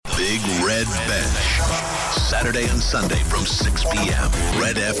Big Red Bench. Saturday and Sunday from 6 p.m.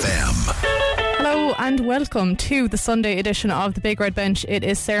 Red FM. Hello and welcome to the Sunday edition of the Big Red Bench. It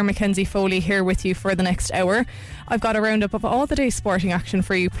is Sarah McKenzie-Foley here with you for the next hour. I've got a roundup of all the day's sporting action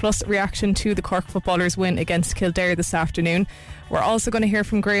for you, plus reaction to the Cork footballers' win against Kildare this afternoon. We're also going to hear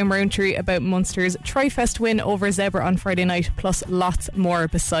from Graham Rowntree about Munster's Tri-Fest win over Zebre on Friday night, plus lots more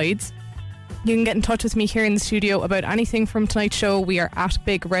besides. You can get in touch with me here in the studio about anything from tonight's show. We are at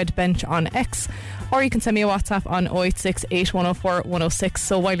Big Red Bench on X, or you can send me a WhatsApp on 086 8104 106.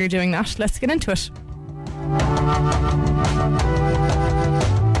 So while you're doing that, let's get into it.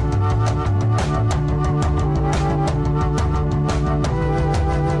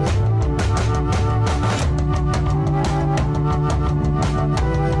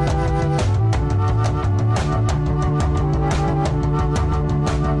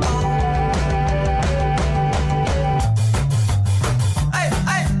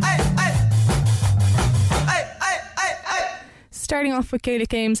 Starting off with Gaelic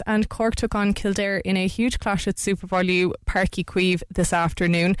games, and Cork took on Kildare in a huge clash at SuperValu Páirc Cuív this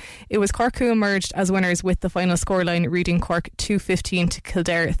afternoon. It was Cork who emerged as winners with the final scoreline reading Cork 2-15 to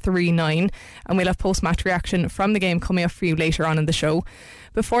Kildare 3-9, and we'll have post-match reaction from the game coming up for you later on in the show.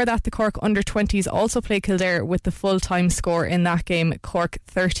 Before that, the Cork under-20s also played Kildare with the full-time score in that game, Cork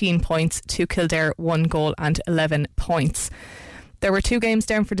 13 points to Kildare 1 goal and 11 points. There were two games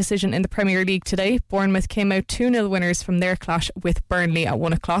down for decision in the Premier League today. Bournemouth came out 2-0 winners from their clash with Burnley at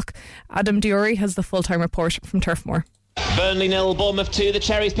 1 o'clock. Adam Diori has the full-time report from Turfmoor. Burnley 0, Bournemouth 2. The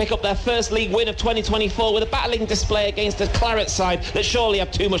Cherries pick up their first league win of 2024 with a battling display against a Claret side that surely have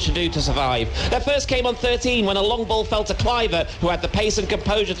too much to do to survive. Their first came on 13 when a long ball fell to Cliver, who had the pace and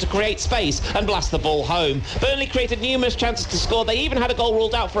composure to create space and blast the ball home. Burnley created numerous chances to score. They even had a goal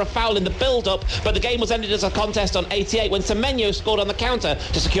ruled out for a foul in the build-up, but the game was ended as a contest on 88 when Semenyo scored on the counter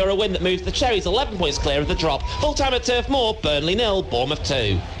to secure a win that moved the Cherries 11 points clear of the drop. Full time at Turf Moor, Burnley 0, Bournemouth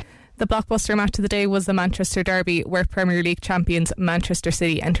 2. The blockbuster match of the day was the Manchester Derby, where Premier League champions Manchester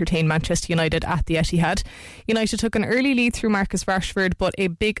City entertained Manchester United at the Etihad. United took an early lead through Marcus Rashford, but a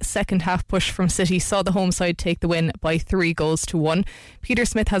big second half push from City saw the home side take the win by 3-1. Peter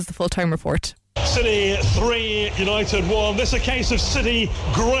Smith has the full-time report. City 3, United 1. This is a case of City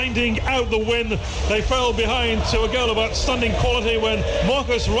grinding out the win. They fell behind to a goal of outstanding quality when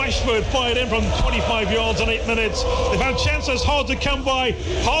Marcus Rashford fired in from 25 yards in 8 minutes. They've had chances hard to come by.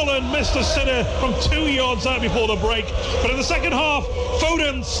 Haaland missed a sitter from 2 yards out before the break. But in the second half,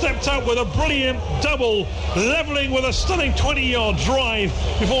 Foden stepped out with a brilliant double, levelling with a stunning 20-yard drive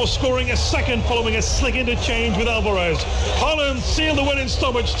before scoring a second following a slick interchange with Alvarez. Haaland sealed the win in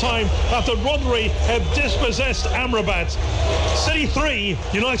stoppage time after Rodri had dispossessed Amrabat. City 3,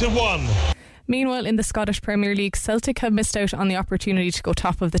 United 1. Meanwhile, in the Scottish Premier League, Celtic have missed out on the opportunity to go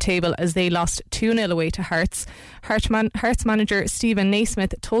top of the table as they lost 2-0 away to Hearts. Hearts manager Stephen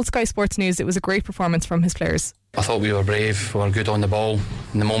Naismith told Sky Sports News it was a great performance from his players. I thought we were brave, we were good on the ball.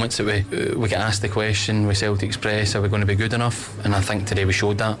 In the moments that we get asked the question with Celtic Express, are we going to be good enough? And I think today we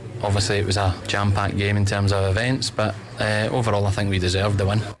showed that. Obviously it was a jam-packed game in terms of events, but overall I think we deserved the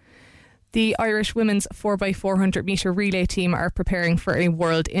win. The Irish women's 4x400 metre relay team are preparing for a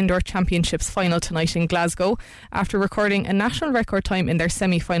World Indoor Championships final tonight in Glasgow. After recording a national record time in their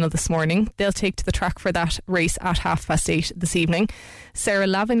semi-final this morning, they'll take to the track for that race at 8:30 this evening. Sarah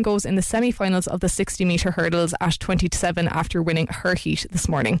Lavin goes in the semi-finals of the 60 metre hurdles at 20-7 after winning her heat this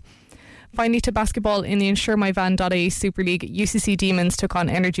morning. Finally, to basketball in the InsureMyVan.ie Super League, UCC Demons took on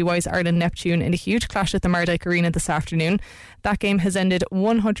Energy-Wise Ireland Neptune in a huge clash at the Mardyke Arena this afternoon. That game has ended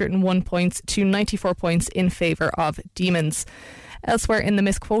 101 points to 94 points in favour of Demons. Elsewhere in the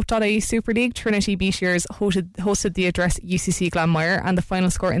Misquote.ie Super League, Trinity Beachiers hosted the Address UCC Glanmire, and the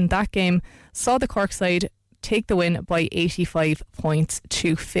final score in that game saw the Cork side take the win by 85 points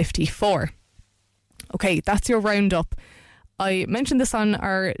to 54. Okay, that's your roundup. I mentioned this on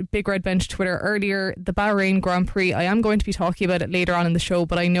our Big Red Bench Twitter earlier, the Bahrain Grand Prix. I am going to be talking about it later on in the show,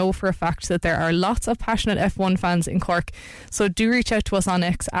 but I know for a fact that there are lots of passionate F1 fans in Cork. So do reach out to us on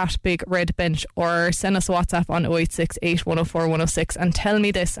X at Big Red Bench, or send us a WhatsApp on 086 8104 106 and tell me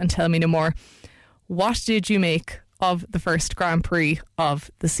this and tell me no more. What did you make of the first Grand Prix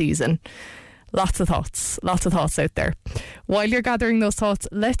of the season? Lots of thoughts out there. While you're gathering those thoughts,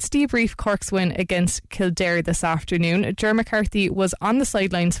 let's debrief Cork's win against Kildare this afternoon. Ger McCarthy was on the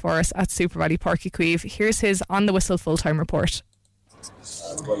sidelines for us at SuperValu Páirc Cuív. Here's his on the whistle full-time report.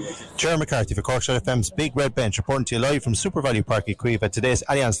 Sarah McKenzie for Cork FM's Big Red Bench, reporting to you live from Super Value Park Equive at today's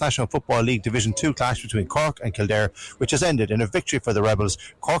Allianz National Football League Division 2 clash between Cork and Kildare, which has ended in a victory for the Rebels.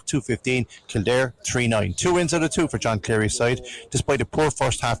 Cork 2-15, Kildare 3-9. 2 wins out of 2 for John Cleary's side, despite a poor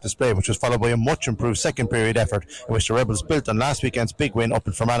first half display, which was followed by a much improved second period effort, in which the Rebels built on last weekend's big win up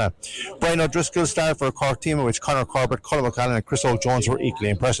in Fermanagh. Brian O'Driscoll started for a Cork team in which Conor Corbett, Colin McCallan and Chris O'Jones were equally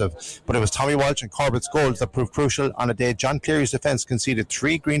impressive, but it was Tommy Walsh and Corbett's goals that proved crucial on a day John Cleary's defence conceded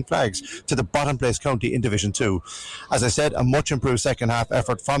 3 green flags to the bottom place county in Division 2. As I said, a much improved second half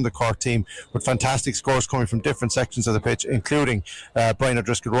effort from the Cork team, with fantastic scores coming from different sections of the pitch, including Brian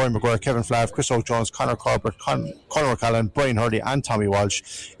O'Driscoll, Roy Maguire, Kevin Flav, Chris O'Jones, Conor Corbett, Conor McCallan, Brian Hurley and Tommy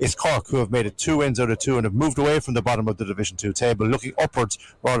Walsh. It's Cork who have made it 2 wins out of 2 and have moved away from the bottom of the Division 2 table, looking upwards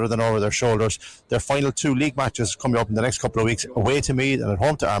rather than over their shoulders. Their final 2 league matches coming up in the next couple of weeks, away to Meath and at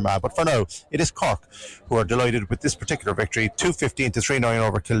home to Armagh. But for now, it is Cork who are delighted with this particular victory, 2-15 to 3-9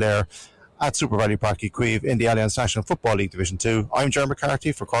 over Kildare at Super Value Park Equive in the Allianz National Football League Division 2. I'm Jeremy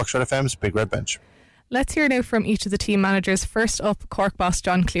McCarthy for Cork FM's Big Red Bench. Let's hear now from each of the team managers. First up, Cork boss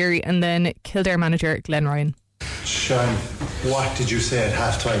John Cleary and then Kildare manager Glenn Ryan. Sean, what did you say at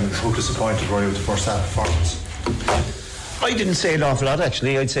half time and how disappointed were you with the first half performance? I didn't say an awful lot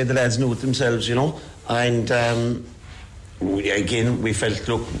actually. I'd say the lads knew it themselves, you know, and we felt,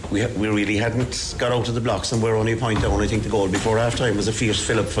 look, we really hadn't got out of the blocks and we're only a point down. I think the goal before half time was a fierce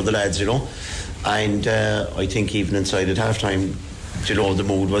fill up for the lads, you know, and I think even inside at half time, you know, the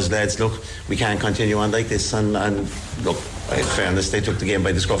mood was, lads, look, we can't continue on like this, and look, in fairness, they took the game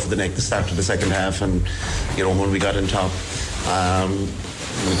by the scruff of the neck at the start of the second half, and you know, when we got on top,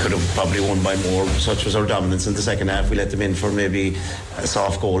 we could have probably won by more. Such was our dominance in the second half. We let them in for maybe a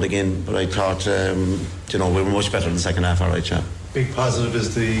soft goal again, but I thought, you know, we were much better in the second half. All right, yeah. Big positive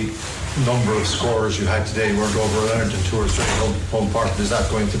is the number of scorers you had today. Weren't over-earned in 2 or 3 home important. Is that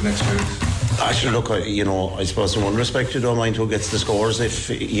going to the next few weeks? Actually, look, you know, I suppose in one respect you don't mind who gets the scores if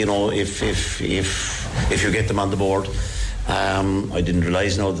you know if you get them on the board. I didn't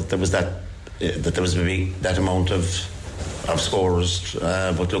realise now that there was maybe that amount of scorers,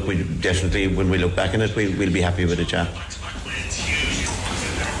 but look, we definitely, when we look back on it, we'll be happy with it, yeah.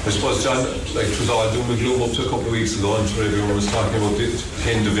 I suppose, John, like, it was all doom and gloom up to a couple of weeks ago, and everyone was talking about the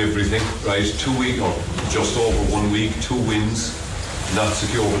end of everything, right? 2 weeks, or just over 1 week, 2 wins, not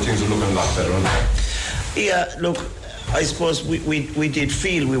secure, but things are looking a lot better, aren't they? Yeah, look, I suppose we did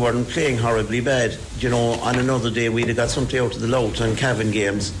feel we weren't playing horribly bad. You know, on another day we'd have got something out of the Louth and Cavan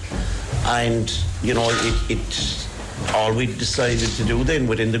games, and you know, it all we decided to do then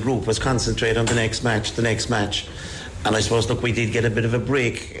within the group was concentrate on the next match. And I suppose, look, we did get a bit of a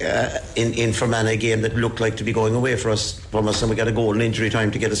break in Fermanagh, a game that looked like to be going away from us, and we got a goal in injury time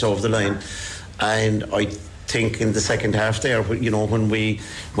to get us over the line. And I think in the second half there, you know, when we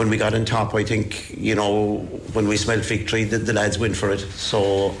got on top, I think, you know, when we smelled victory, the lads went for it.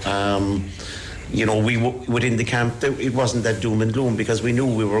 So you know, we within the camp, it wasn't that doom and gloom, because we knew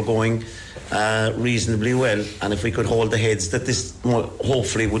we were going reasonably well, and if we could hold the heads, that this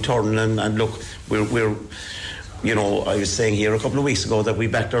hopefully would turn. And look, we're you know, I was saying here a couple of weeks ago that we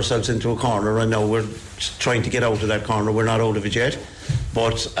backed ourselves into a corner, and now we're trying to get out of that corner. We're not out of it yet,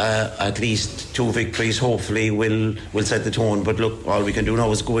 but at least 2 victories hopefully will set the tone. But look, all we can do now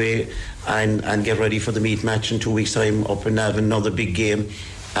is go away and get ready for the Meath match in 2 weeks' time up in Navan, another big game,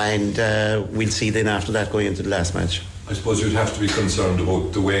 and we'll see then after that going into the last match. I suppose you'd have to be concerned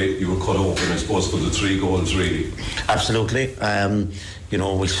about the way you were cut open, I suppose, for the 3 goals, really. Absolutely. You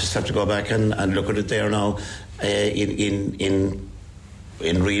know, we'll just have to go back and look at it there now. In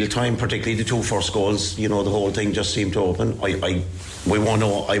real time, particularly the 2 first goals, you know, the whole thing just seemed to open. I won't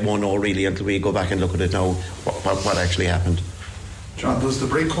know really until we go back and look at it now what actually happened. John, does the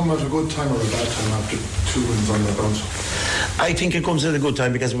break come at a good time or a bad time after 2 wins on the bounce? I think it comes at a good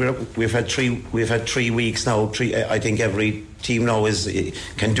time, because we've had 3 weeks now. I think every team now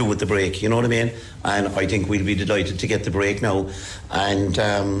can do with the break. You know what I mean? And I think we'll be delighted to get the break now. And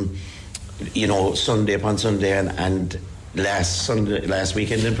you know, Sunday upon Sunday and last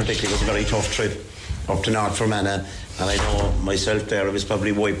weekend in particular was a very tough trip up to North Fermanagh, and I know myself there, I was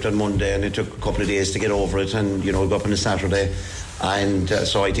probably wiped on Monday, and it took a couple of days to get over it, and you know, go up on a Saturday, and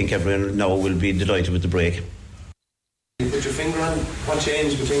so I think everyone now will be delighted with the break. Put your finger on what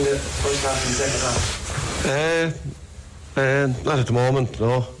changed between the first half and the second half? Not at the moment,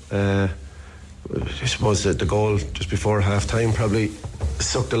 no. I suppose that the goal just before half time probably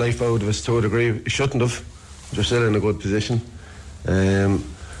sucked the life out of us to a degree. It shouldn't have. We're still in a good position.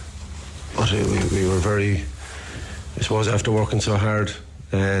 But we were very, I suppose, after working so hard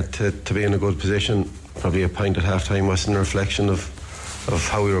to be in a good position, probably a point at half time wasn't a reflection of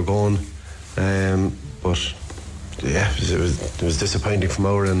how we were going. But yeah, it was disappointing from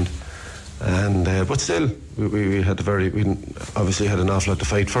our end. And but still, we obviously had an awful lot to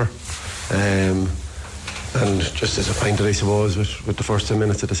fight for. And just disappointed, I suppose, with the first 10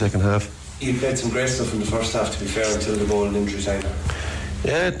 minutes of the second half. You played some great stuff in the first half, to be fair, until the goal in injury time.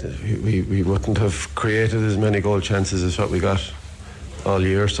 Yeah, we wouldn't have created as many goal chances as what we got all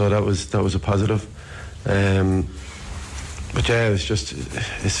year, so that was a positive. But yeah,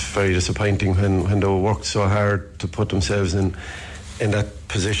 it's very disappointing when they worked so hard to put themselves in that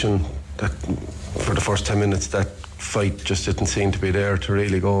position, that for the first 10 minutes that fight just didn't seem to be there to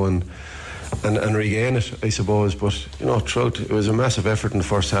really go and regain it, I suppose. But throughout, it was a massive effort in the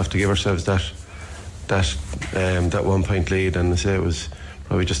first half to give ourselves that 1 point lead, and I say it was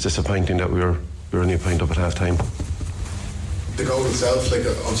probably just disappointing that we were only a point up at half time. The goal itself, like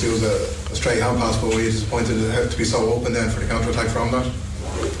obviously it was a straight hand pass, but were you disappointed it had to be so open then for the counter attack from that?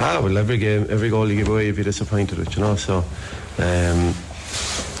 Well, every game, every goal you give away, you'd be disappointed with, so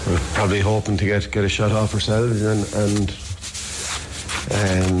we're probably hoping to get a shot off ourselves, and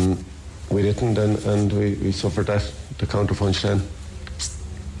we didn't, and we suffered the counter punch then.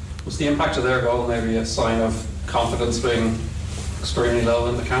 Was the impact of their goal maybe a sign of confidence being extremely low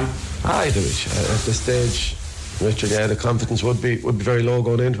in the camp? At this stage, Richard, yeah, the confidence would be very low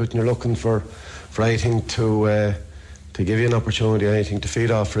going into it, and you're looking for anything to give you an opportunity, anything to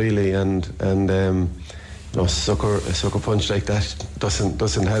feed off really, and a sucker punch like that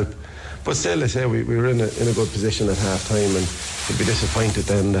doesn't help. But still, I say we were in a good position at half time, and you'd be disappointed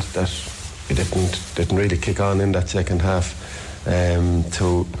then that we didn't really kick on in that second half.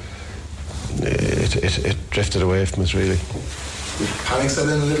 It drifted away from us really. Panic set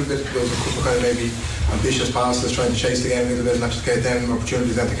in a little bit. There was a couple of kind of maybe ambitious passes trying to chase the game a little bit, and actually get them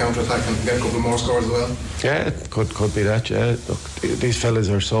opportunities then to counter attack and get a couple more scores as well. Yeah, it could be that. Yeah, look, these fellas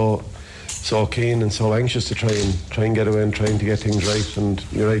are so keen and so anxious to try and get away and trying to get things right. And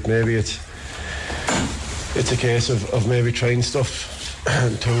you're right, maybe it's a case of maybe trying stuff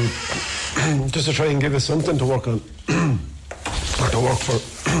to just to try and give us something to work on or to work for.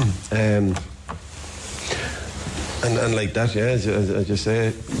 And like that, yeah, as you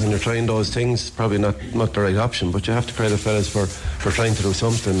say, when you're trying those things, probably not the right option, but you have to credit fellas for trying to do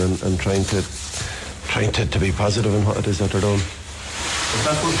something and trying to be positive in what it is that they're doing. Was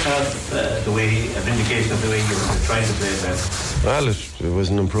that first half a vindication of the way you were trying to play then? Well, it was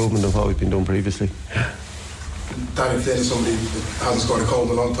an improvement of what we've been doing previously. Danny Flynn is somebody that hasn't scored a goal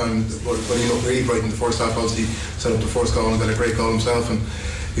in a long time, but he looked really bright in the first half. Obviously set up the first goal and got a great goal himself, and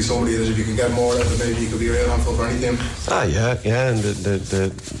he's somebody that if you can get more out of it, maybe he could be a real handful for any team. Yeah, and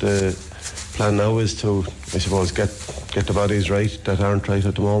the plan now is to, I suppose, get the bodies right that aren't right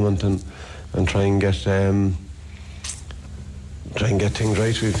at the moment, and try and get things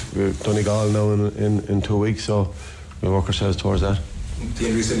right. We've done Donegal now in 2 weeks, so we'll work ourselves towards that. The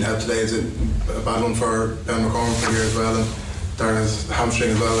injuries didn't help today. Is it a bad one for Ben McCormick from here as well, and Darren's hamstring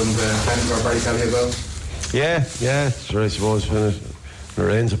as well, and for Barry Kelly as well? Yeah, sure, I suppose when it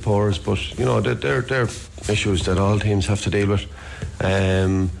rains it pours, but they're issues that all teams have to deal with.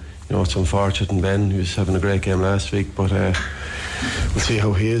 It's unfortunate, and Ben, he was having a great game last week, but we'll see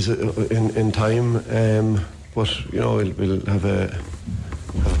how he is in time. But we'll have a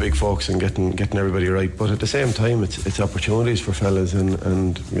big focus on getting everybody right. But at the same time, it's opportunities for fellas,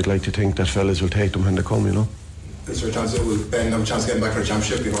 and we'd like to think that fellas will take them when they come. Is there a chance that will Ben have a chance of getting back for a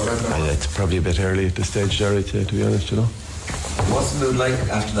championship before that? It's probably a bit early at this stage, Jerry, to be honest. What's the mood like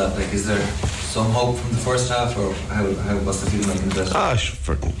after that? Like, is there some hope from the first half, or what's the feeling like in the best?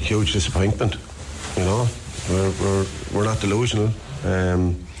 For huge disappointment. We're not delusional.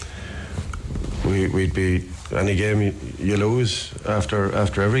 We'd be any game you lose after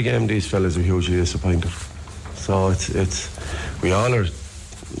every game. These fellas are hugely disappointed. So it's we all are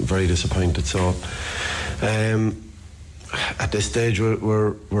very disappointed. So at this stage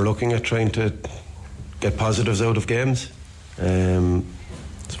we're looking at trying to get positives out of games. I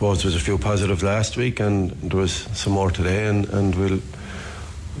suppose there was a few positives last week, and there was some more today, and we'll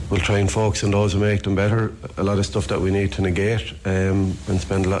try and focus on those and make them better. A lot of stuff that we need to negate, and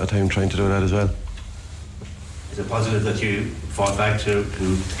spend a lot of time trying to do that as well. Is it positive that you fought back to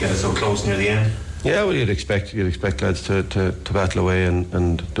get us so close near the end? Yeah, well, you'd expect lads to battle away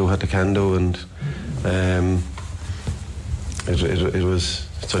and do what they can do, and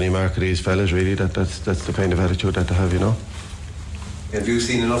it's only a mark of these fellas really that's the kind of attitude that they have. Have you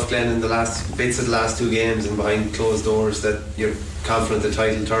seen enough, Glenn, in the last bits of the last two games and behind closed doors that you're confident the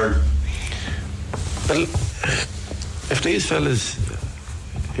title turn? Well, if these fellas,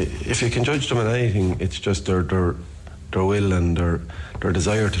 if you can judge them on anything, it's just their will and their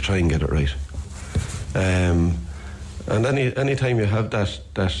desire to try and get it right. And any time you have that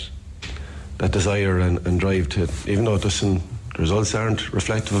desire and drive to, even though the results aren't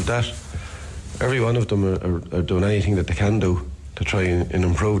reflective of that, every one of them are doing anything that they can do to try and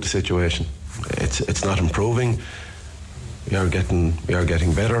improve the situation. It's not improving. We are getting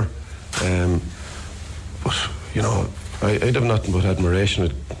better. But you know, I'd have nothing but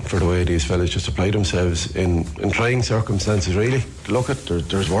admiration for the way these fellas just apply themselves in trying circumstances. Really, look at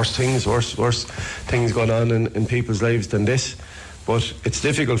there's worse things going on in people's lives than this. But it's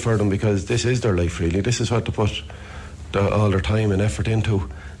difficult for them because this is their life. Really, this is what they put all their time and effort into.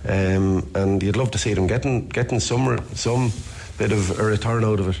 And you'd love to see them getting some bit of a return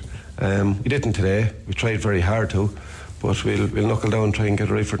out of it. We didn't today. We tried very hard to, but we'll knuckle down and try and get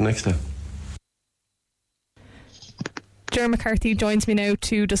it right for the next time. Ger McCarthy joins me now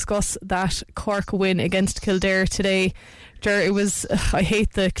to discuss that Cork win against Kildare today. Ger, it was, I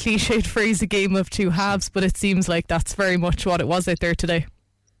hate the cliched phrase, a game of two halves, but it seems like that's very much what it was out there today.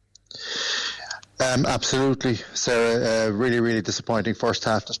 Absolutely, Sarah. Really, really disappointing first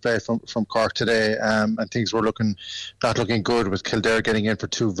half display from Cork today, and things were not looking good with Kildare getting in for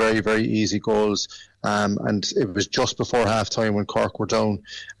two very, very easy goals. And it was just before half time when Cork were down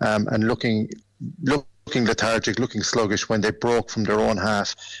and looking lethargic, looking sluggish when they broke from their own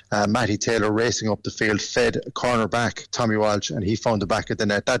half. Matty Taylor racing up the field, fed corner back Tommy Walsh, and he found the back of the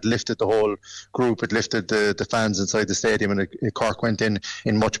net. That lifted the whole group. It lifted the fans inside the stadium, and Cork went in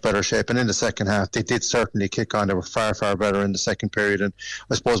much better shape. And in the second half, they did certainly kick on. They were far, far better in the second period. And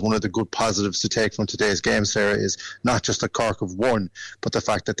I suppose one of the good positives to take from today's game, Sarah, is not just that Cork have won, but the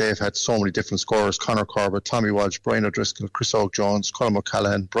fact that they've had so many different scorers: Conor Corbett, Tommy Walsh, Brian O'Driscoll, Chris Oak-Jones, Colin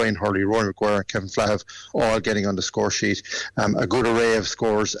O'Callaghan, Brian Hurley, Roy McGuire and Kevin Flahav, all getting on the score sheet. A good array of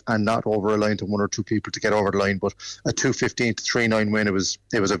scores and not over-reliant on one or two people to get over the line, but a 2-15 to 3-9 win. It was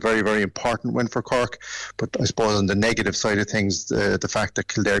a very, very important win for Cork. But I suppose on the negative side of things, the fact that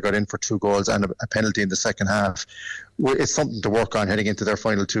Kildare got in for 2 goals and a penalty in the second half, it's something to work on heading into their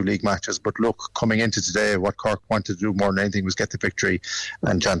final 2 league matches. But look, coming into today, what Cork wanted to do more than anything was get the victory,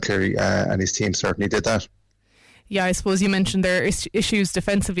 and John Cleary and his team certainly did that. Yeah, I suppose you mentioned their issues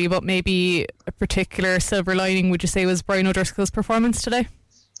defensively, but maybe a particular silver lining, would you say, was Brian O'Driscoll's performance today?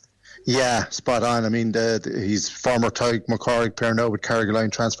 Yeah, spot on. I mean, he's former Tadhg McCorrick player now with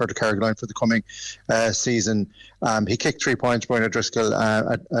Carrigaline, transferred to Carrigaline for the coming season. He kicked 3 points, Brian O'Driscoll,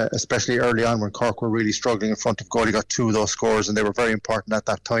 especially early on when Cork were really struggling in front of goal. He got 2 of those scores, and they were very important at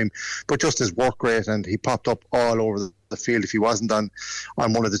that time. But just his work rate, and he popped up all over the field. If he wasn't on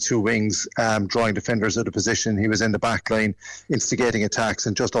one of the 2 wings, drawing defenders out of position, he was in the back line instigating attacks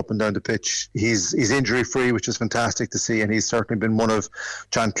and just up and down the pitch. He's injury free, which is fantastic to see, and he's certainly been one of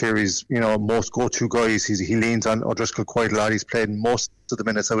John Cleary's most go-to guys. He leans on O'Driscoll quite a lot. He's played most of the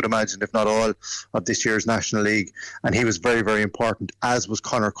minutes, I would imagine, if not all, of this year's National League, and he was very, very important, as was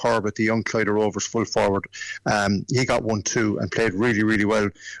Conor Corbett, the young Clyde Rovers full forward. He got 1-2 and played really, really well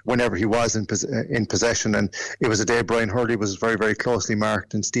whenever he was in possession, and it was a day Brian Hurley was very, very closely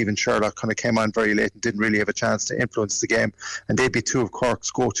marked, and Stephen Sherlock kind of came on very late and didn't really have a chance to influence the game, and they'd be 2 of Cork's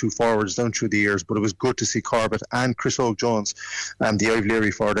go-to forwards down through the years. But it was good to see Corbett and Chris Oak-Jones, the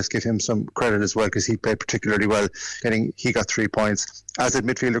Ivleary forward, let's give him some credit as well, because he played particularly well. He got 3 points, as did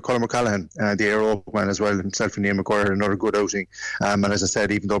midfielder Colin O'Callaghan, the Aero man as well, himself and Ian McGuire, another good outing. And as I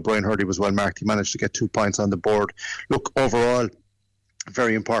said, even though Brian Hurley was well marked, he managed to get 2 points on the board. Look, overall,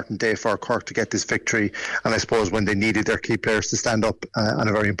 very important day for Cork to get this victory, and I suppose when they needed their key players to stand up on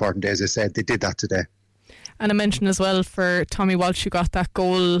a very important day, as I said, they did that today. And I mentioned as well for Tommy Walsh, who got that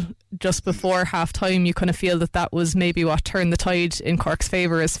goal just before half time, you kind of feel that was maybe what turned the tide in Cork's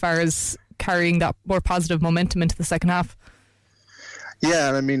favour as far as carrying that more positive momentum into the second half. Yeah,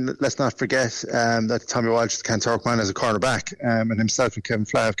 and I mean, let's not forget that Tommy Walsh, the Cantork man, is a cornerback, and himself and Kevin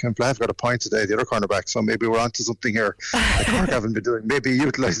Flahav got a point today, the other cornerback, so maybe we're onto something here that Cork haven't been doing, maybe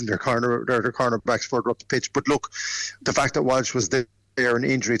utilising their cornerbacks further up the pitch. But look, the fact that Walsh was there in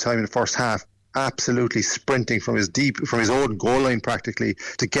injury time in the first half, absolutely sprinting from his own goal line practically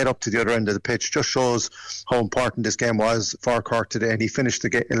to get up to the other end of the pitch, just shows how important this game was for Cork today. And he finished the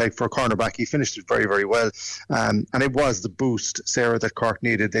game, like for a cornerback, he finished it very, very well, and it was the boost, Sarah, that Cork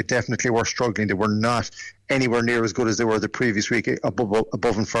needed. They definitely were struggling. They were not anywhere near as good as they were the previous week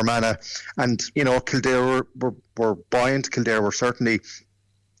above in Fermanagh, and Kildare were buoyant. Kildare were certainly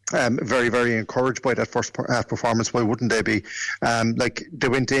very, very encouraged by that first half performance. Why wouldn't they be? They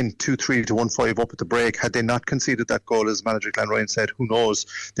went in 2-3 to 1-5 up at the break. Had they not conceded that goal, as manager Glenn Ryan said, who knows,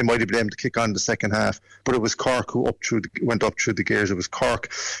 they might have been able to kick on the second half. But it was Cork who went up through the gears. It was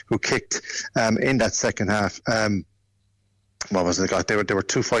Cork who kicked in that second half. what was it they got? They were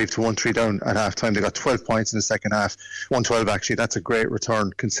 2-5 to 1-3 down at half time. They got 12 points in the second half, 1-12 actually. That's a great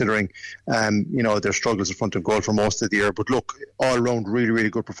return considering their struggles in front of goal for most of the year. But look, all round really, really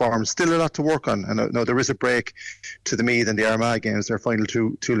good performance. Still a lot to work on. And now there is a break to the Meath and the Armagh games, their final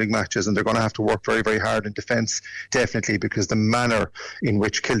two league matches, and they're going to have to work very, very hard in defence, definitely, because the manner in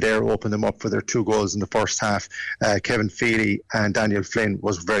which Kildare opened them up for their 2 goals in the first half, Kevin Feely and Daniel Flynn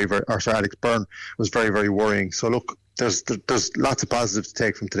was Alex Byrne was very, very worrying. So look, there's lots of positives to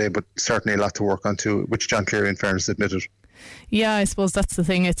take from today, but certainly a lot to work on too, which John Cleary in fairness admitted. Yeah, I suppose that's the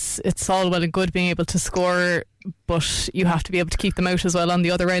thing. It's all well and good being able to score, but you have to be able to keep them out as well on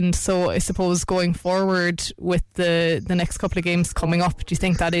the other end. So I suppose going forward with the next couple of games coming up, do you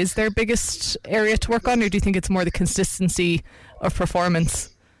think that is their biggest area to work on, or do you think it's more the consistency of performance?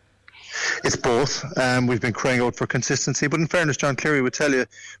 It's both. We've been crying out for consistency, but in fairness, John Cleary would tell you,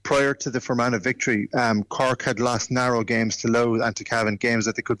 prior to the Fermanagh victory, Cork had lost narrow games to Louth and to Cavan, games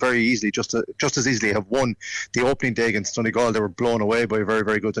that they could very easily, just as easily have won. The opening day against Donegal, they were blown away by a very,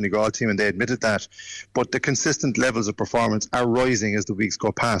 very good Donegal team, and they admitted that. But the consistent levels of performance are rising as the weeks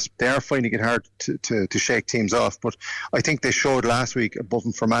go past. They are finding it hard to shake teams off, but I think they showed last week above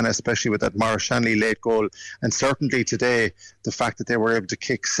and Fermanagh, especially with that Maurice Shanley late goal, and certainly today, the fact that they were able to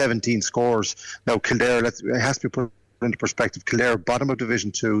kick 17 scores. Now Kildare, it has to be put into perspective. Kildare, bottom of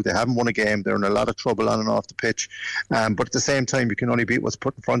Division 2, they haven't won a game. They're in a lot of trouble on and off the pitch, but at the same time you can only beat what's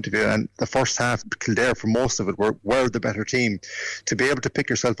put in front of you, and the first half Kildare for most of it were the better team. To be able to pick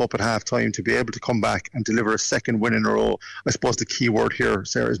yourself up at half time, to be able to come back and deliver a second win in a row, I suppose the key word here,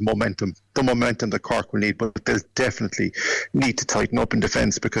 Sarah, is momentum. The momentum that Cork will need, but they'll definitely need to tighten up in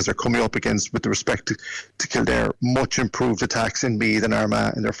defence, because they're coming up against, with respect to Kildare, much improved attacks in Meath and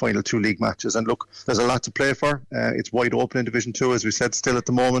Armagh in their final 2 league matches. And look, there's a lot to play for. It's wide open in Division 2, as we said, still at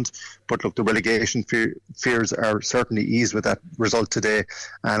the moment, but look, the relegation fears are certainly eased with that result today.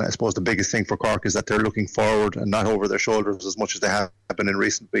 And I suppose the biggest thing for Cork is that they're looking forward and not over their shoulders as much as they have been in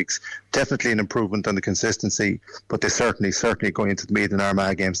recent weeks. Definitely an improvement on the consistency, but they certainly going into the Meath and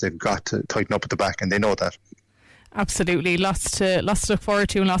Armagh games, they've got to tighten up at the back, and they know that. Absolutely, lots to look forward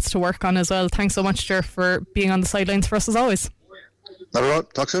to and lots to work on as well. Thanks so much, Ger, for being on the sidelines for us as always. Not at all.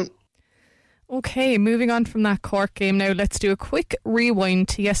 Talk soon. Okay, moving on from that Cork game now, let's do a quick rewind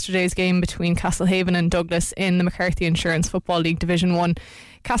to yesterday's game between Castlehaven and Douglas in the McCarthy Insurance Football League Division 1.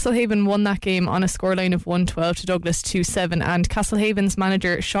 Castlehaven won that game on a scoreline of 1-12 to Douglas 2-7, and Castlehaven's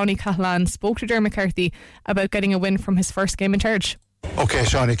manager Shawnee Cahalane spoke to Dermot McCarthy about getting a win from his first game in charge. Okay,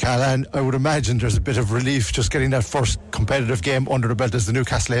 Shawnee Cahalane, I would imagine there's a bit of relief just getting that first competitive game under the belt as the new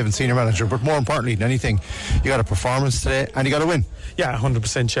Castlehaven senior manager, but more importantly than anything, you got a performance today and you got a win. Yeah,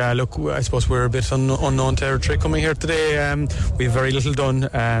 100%. Yeah, look, I suppose we're a bit unknown territory coming here today. We have very little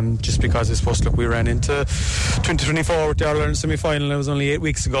done, just because I suppose, look, we ran into 2024 with the All-Ireland semi-final. It was only 8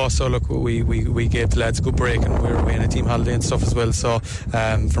 weeks ago, so look, we gave the lads a good break, and we were away on a team holiday and stuff as well. So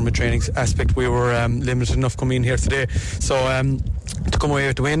from a training aspect, we were limited enough coming in here today. So to come away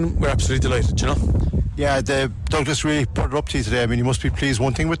with the win, we're absolutely delighted, you know. Yeah, Douglas really put it up to you today. I mean, you must be pleased,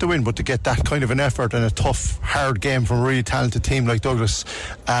 one thing with the win, but to get that kind of an effort and a tough, hard game from a really talented team like Douglas,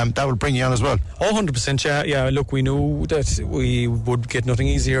 that will bring you on as well. Oh, 100%, yeah. Look, we knew that we would get nothing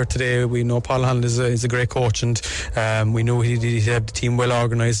easier today. We know Paul Hanlon is a great coach, and we knew he'd have the team well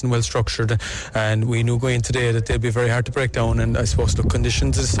organised and well structured, and we knew going today that they'd be very hard to break down. And I suppose the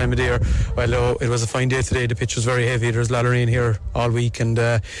conditions this time of the year, well, it was a fine day today. The pitch was very heavy. There's a lot of rain here all week, and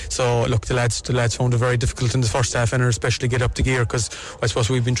so look, the lads found it very difficult in the first half, and especially get up the gear, because I suppose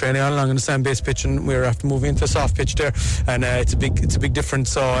we've been training all along on the sand-based pitch, and we're after moving into a soft pitch there, and it's a big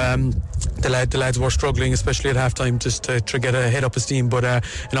difference. So the lads were struggling, especially at half time, just to get a head up of steam, but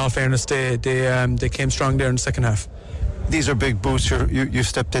in all fairness, they came strong there in the second half. These are big boots you've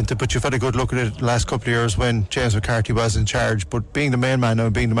stepped into, but you've had a good look at it the last couple of years when James McCarthy was in charge. But being the main man now,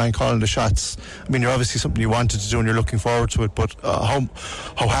 being the man calling the shots, I mean, you're obviously something you wanted to do and you're looking forward to it. But how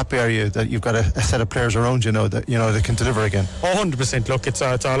happy are you that you've got a set of players around you now that can deliver again? Oh, 100%. Look, it's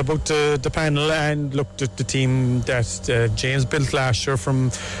all about the panel, and look, the team that James built last year,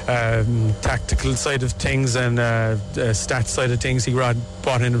 from tactical side of things and stats side of things. He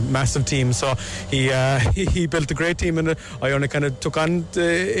brought in a massive team, so he built a great team, and I only kind of took on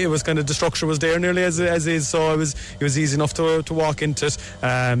it was kind of the structure was there nearly as is, so it was easy enough to walk into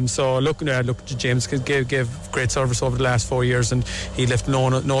it. So look, James gave great service over the last 4 years, and he left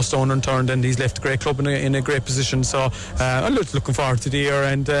no stone unturned, and he's left a great club in a great position. So I'm looking forward to the year,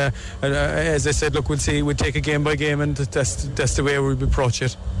 and as I said, look, we'll take it game by game, and that's the way we'll approach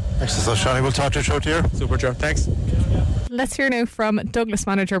it. Excellent. So Shawnee, we'll talk to you throughout the year. Super, Joe. Thanks. Let's hear now from Douglas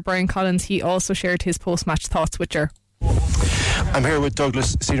manager Brian Collins. He also shared his post-match thoughts with Ger. I'm here with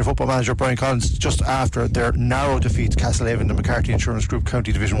Douglas Senior Football Manager Brian Collins just after their narrow defeat to Castlehaven in the McCarthy Insurance Group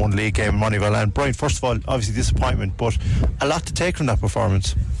County Division 1 League game in Moneyville. And Brian, first of all, obviously disappointment, but a lot to take from that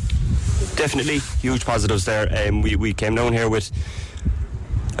performance. Definitely huge positives there. We came down here with,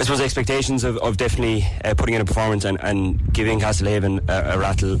 I suppose, expectations of definitely putting in a performance and giving Castlehaven a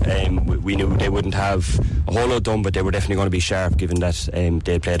rattle. We knew they wouldn't have a whole lot done, but they were definitely going to be sharp, given that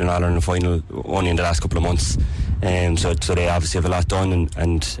they played an All-Ireland final only in the last couple of months. So they obviously have a lot done,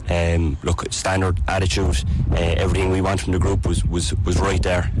 and look, standard attitude, everything we want from the group was right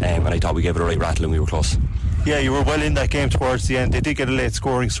there, and I thought we gave it a right rattle and we were close. Yeah, you were well in that game towards the end. They did get a late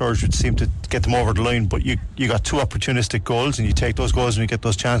scoring surge which seemed to get them over the line, but you got two opportunistic goals, and you take those goals and you get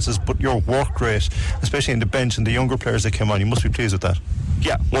those chances. But your work rate, especially in the bench and the younger players that came on, you must be pleased with that.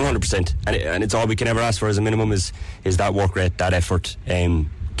 Yeah, 100%, and it's all we can ever ask for as a minimum is that work rate, that effort.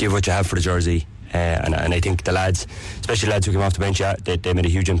 Give what you have for the jersey. And I think the lads, especially lads who came off the bench, they made a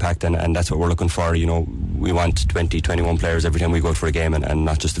huge impact, and that's what we're looking for. You know, we want 20, 21 players every time we go out for a game, and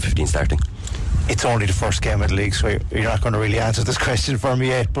not just the 15 starting. It's only the first game of the league, so you're not going to really answer this question for me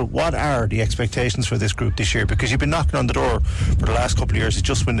yet, but what are the expectations for this group this year? Because you've been knocking on the door for the last couple of years. It's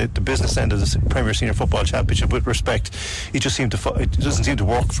just when the business end of the Premier Senior Football Championship, with respect, it doesn't seem to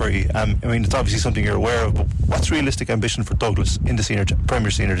work for you. I mean, it's obviously something you're aware of, but what's realistic ambition for Douglas in the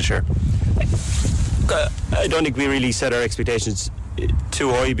Premier Senior this year? I don't think we really set our expectations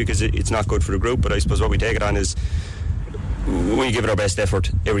too high, because it's not good for the group, but I suppose what we take it on is we give it our best effort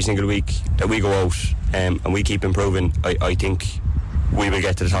every single week that we go out, and we keep improving. I think we will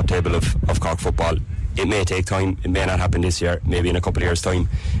get to the top table of Cork football. It may take time, it may not happen this year, maybe in a couple of years' time,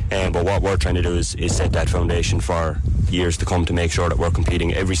 but what we're trying to do is set that foundation for years to come, to make sure that we're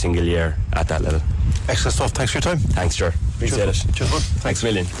competing every single year at that level. Excellent stuff. Thanks for your time. Thanks, Ger. Appreciate it. Thanks a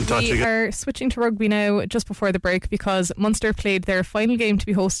million. We are switching to rugby now just before the break, because Munster played their final game to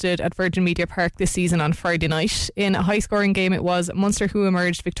be hosted at Virgin Media Park this season on Friday night. In a high scoring game, it was Munster who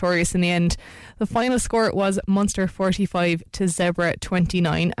emerged victorious in the end. The final score was Munster 45 to Zebre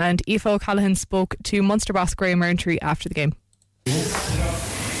 29, and Aoife O'Callaghan spoke to Munster boss Graham Rowntree after the game.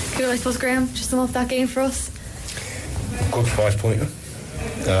 Good, I suppose, Graham, just sum up that game for us. Good 5-pointer.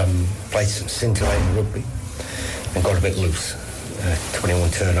 Played some scintillating rugby and got a bit loose. 21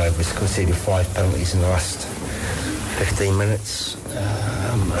 turnovers, conceded 5 penalties in the last 15 minutes.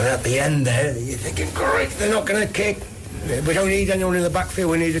 And at the end there, you're thinking, great, they're not going to kick. We don't need anyone in the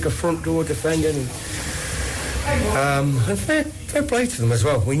backfield, we need a front door defender. And fair play to them as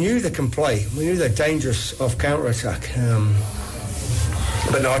well. We knew they can play. We knew they're dangerous off counter-attack.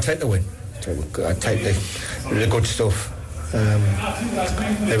 But no, I take the win. I take the good stuff.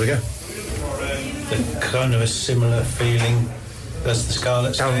 There we go. Kind of a similar feeling as the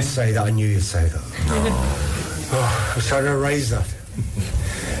Scarlets. Don't say that. I knew you'd say that. No. I was trying to erase that.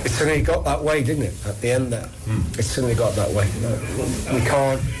 It suddenly got that way, didn't it? At the end there, it suddenly got that way. No, we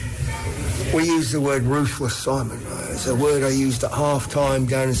can't. We use the word ruthless, Simon. It's a word I used at half-time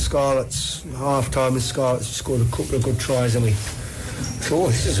down in Scarlets. Half-time in Scarlets, scored a couple of good tries, and we thought,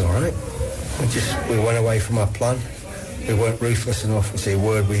 this is all right. We went away from our plan. We weren't ruthless enough. It's a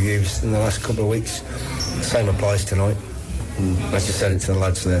word we've used in the last couple of weeks. The same applies tonight. I just said it to the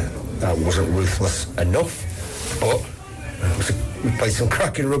lads there. That wasn't ruthless enough, but we played some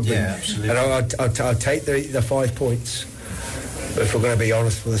cracking rugby. Yeah, absolutely. And I'll take the 5 points. But if we're going to be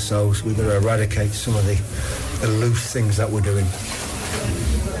honest with ourselves, we've got to eradicate some of the loose things that we're doing.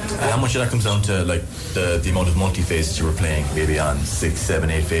 How much of that comes down to like the amount of multi-phases you were playing, maybe on 6, 7,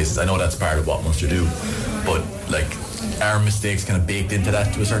 8 phases? I know that's part of what Munster do, but like, are mistakes kind of baked into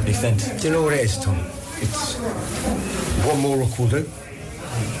that to a certain extent? Do you know what it is, Tom? It's one more ruck will do,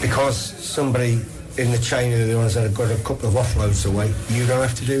 because somebody in the chain of the ones that have got a couple of offloads away, you don't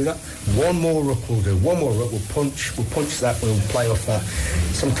have to do that. One more ruck will do. One more ruck will punch that, we'll play off that.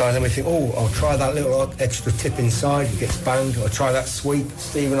 Sometimes then we think, I'll try that little extra tip inside, it gets banged. I'll try that sweep,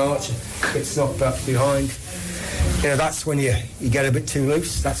 Stephen Archer gets knocked back behind. You know, that's when you get a bit too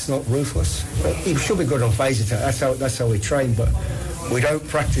loose. That's not ruthless. You should be good on phase attack. That's how we train, but we don't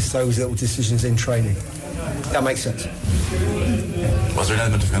practice those little decisions in training. That makes sense. Was there an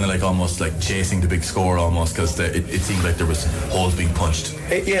element of kind of like almost like chasing the big score almost, because it seemed like there was holes being punched?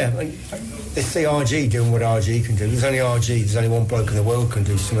 It's the RG doing what RG can do. There's only RG. There's only one bloke in the world can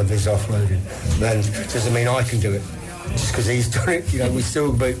do some of his offloading. Then doesn't mean I can do it just because he's done it. You know, we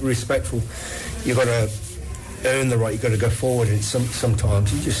still be respectful. You've got to earn the right. You've got to go forward, and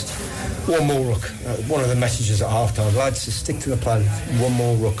sometimes you just one more ruck. One of the messages at half-time, lads, just stick to the plan. One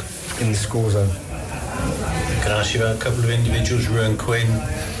more ruck in the score zone. Can I ask you about a couple of individuals? Ruan Quinn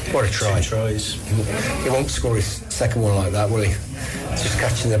What a try. 2 tries. He won't score his second one like that, will he? Just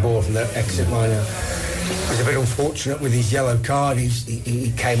catching the ball from the exit line. He was a bit unfortunate with his yellow card.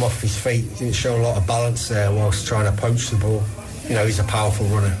 He came off his feet. He didn't show a lot of balance there whilst trying to poach the ball. You know, he's a powerful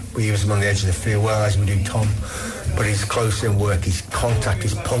runner. We use him on the edge of the field well, as we do Tom. But his close-in work, his contact,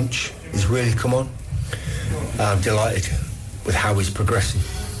 his punch, he's really come on. I'm delighted with how he's progressing.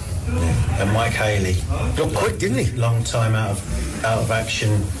 Yeah. And Mike Haley looked quick, didn't he? Long time out of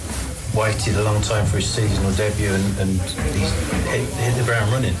action, waited a long time for his seasonal debut, and he's hit the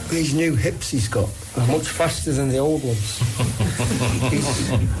ground running. These new hips he's got are much faster than the old ones.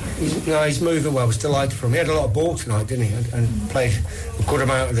 he's moving well. I was delighted for him. He had a lot of ball tonight, didn't he? And played a good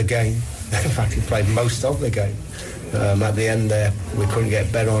amount of the game. In fact, he played most of the game. At the end there, we couldn't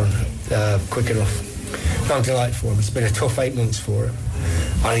get Ben on quick enough. I'm delighted for him. It's been a tough 8 months for him.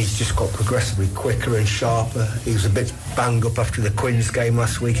 And he's just got progressively quicker and sharper. He was a bit banged up after the Quins game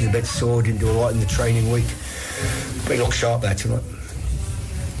last week. He's a bit sore, didn't do a lot in the training week. But he looked sharp there tonight.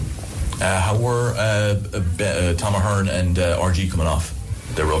 How were Tom Ahern and RG coming off?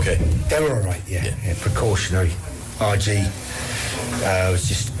 They were okay? They were all right, yeah. Precautionary. RG was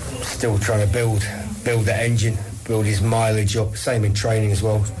just still trying to build the engine, build his mileage up. Same in training as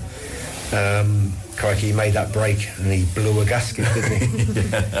well. Crikey, he made that break and he blew a gasket, didn't he?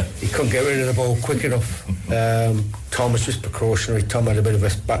 Yeah. He couldn't get rid of the ball quick enough. Tom was just precautionary. Tom had a bit of a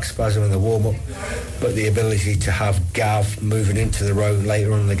back spasm in the warm-up, but the ability to have Gav moving into the road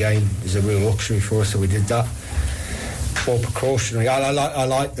later on in the game is a real luxury for us, so we did that. More precautionary. I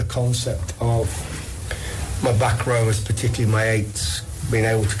like the concept of my back rowers, particularly my eights, being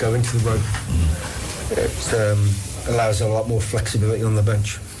able to go into the road. It allows a lot more flexibility on the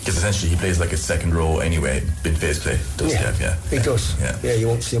bench. Because essentially he plays like a second row anyway, mid-phase play, does he? He does. Yeah, you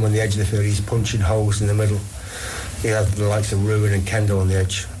won't see him on the edge of the field. He's punching holes in the middle. He has the likes of Ruin and Kendall on the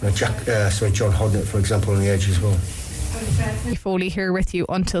edge. John Hodnett, for example, on the edge as well. Foley here with you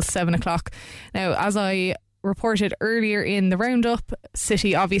until 7 o'clock. Now, as I reported earlier in the roundup,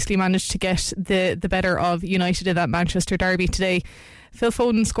 City obviously managed to get the better of United in that Manchester derby today. Phil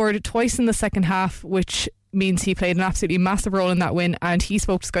Foden scored twice in the second half, which means he played an absolutely massive role in that win, and he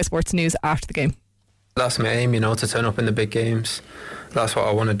spoke to Sky Sports News after the game. That's my aim, to turn up in the big games. That's what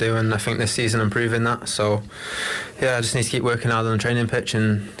I want to do, and I think this season I'm proving that. So I just need to keep working hard on the training pitch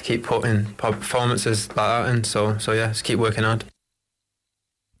and keep putting performances like that in. So just keep working hard.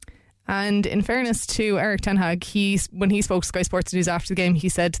 And in fairness to Eric Ten Hag, when he spoke to Sky Sports News after the game, he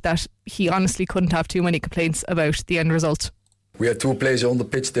said that he honestly couldn't have too many complaints about the end result. We had two players on the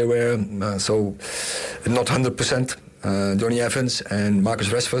pitch. They were not 100%. Johnny Evans and Marcus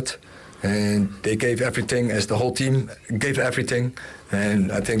Rashford, and they gave everything, as the whole team gave everything.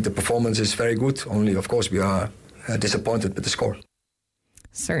 And I think the performance is very good. Only, of course, we are disappointed with the score.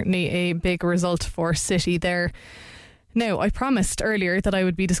 Certainly a big result for City there. Now, I promised earlier that I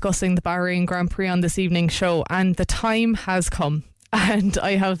would be discussing the Bahrain Grand Prix on this evening's show, and the time has come. And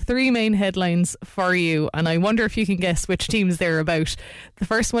I have three main headlines for you, and I wonder if you can guess which teams they're about. The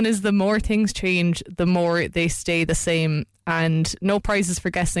first one is the more things change, the more they stay the same. And no prizes for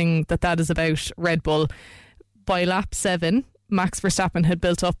guessing that is about Red Bull. By lap 7, Max Verstappen had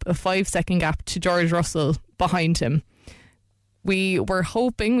built up a 5-second gap to George Russell behind him. We were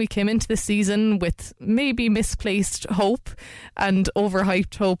hoping, we came into the season with maybe misplaced hope and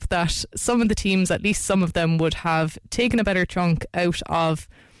overhyped hope that some of the teams, at least some of them, would have taken a better chunk out of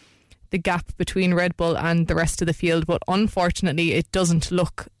the gap between Red Bull and the rest of the field. But unfortunately, it doesn't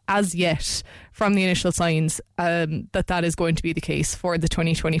look as yet from the initial signs that is going to be the case for the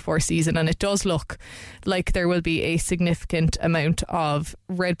 2024 season. And it does look like there will be a significant amount of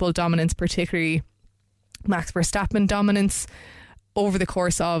Red Bull dominance, particularly Max Verstappen dominance over the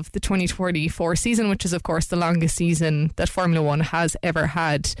course of the 2024 season, which is of course the longest season that Formula One has ever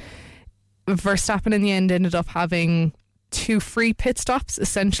had. Verstappen in the end ended up having 2 free pit stops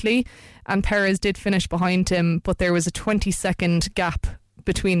essentially, and Perez did finish behind him, but there was a 20-second gap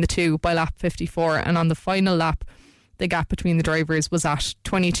between the two by lap 54, and on the final lap the gap between the drivers was at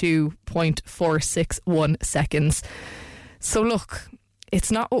 22.461 seconds. So look, it's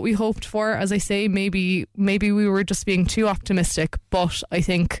not what we hoped for, as I say. Maybe we were just being too optimistic, but I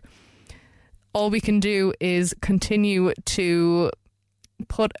think all we can do is continue to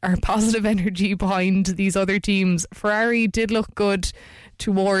put our positive energy behind these other teams. Ferrari did look good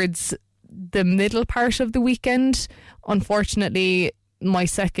towards the middle part of the weekend. Unfortunately, my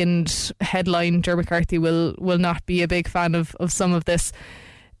second headline, Ger McCarthy will not be a big fan of some of this.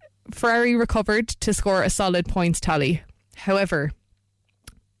 Ferrari recovered to score a solid points tally. However,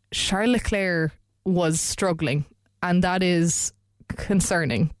 Charles Leclerc was struggling, and that is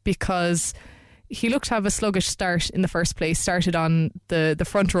concerning, because he looked to have a sluggish start in the first place, started on the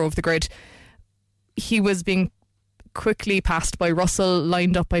front row of the grid. He was being quickly passed by Russell,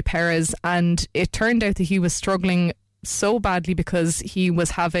 lined up by Perez, and it turned out that he was struggling so badly because he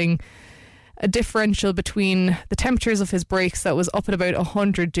was having a differential between the temperatures of his brakes that was up at about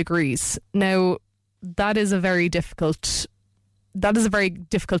 100 degrees. Now, that is a very difficult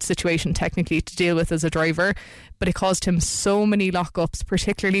situation technically to deal with as a driver, but it caused him so many lockups,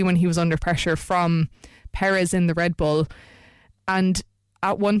 particularly when he was under pressure from Perez in the Red Bull. And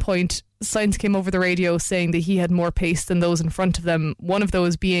at one point, Sainz came over the radio saying that he had more pace than those in front of them, one of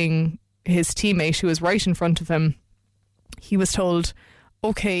those being his teammate who was right in front of him. He was told,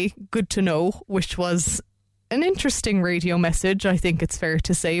 okay, good to know, which was an interesting radio message, I think it's fair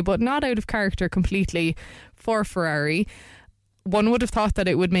to say, but not out of character completely for Ferrari. One would have thought that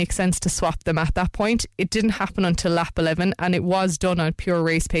it would make sense to swap them at that point. It didn't happen until lap 11, and it was done on pure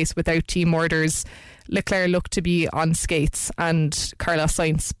race pace without team orders. Leclerc looked to be on skates, and Carlos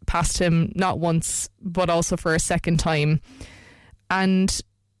Sainz passed him not once but also for a second time. And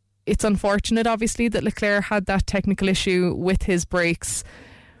it's unfortunate, obviously, that Leclerc had that technical issue with his brakes.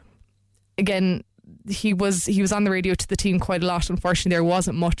 Again, he was on the radio to the team quite a lot. Unfortunately, there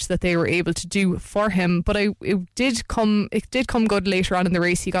wasn't much that they were able to do for him, but it did come good later on in the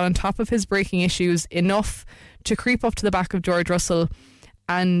race. He got on top of his braking issues enough to creep up to the back of George Russell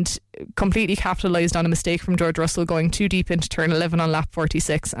and completely capitalised on a mistake from George Russell going too deep into turn 11 on lap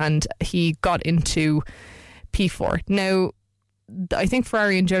 46, and he got into P4. Now, I think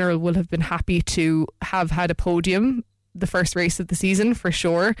Ferrari in general will have been happy to have had a podium the first race of the season for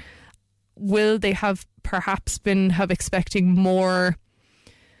sure. Will they have perhaps been expecting more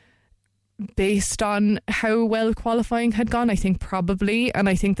based on how well qualifying had gone? I think probably, and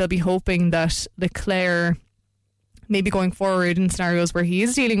I think they'll be hoping that Leclerc, maybe going forward in scenarios where he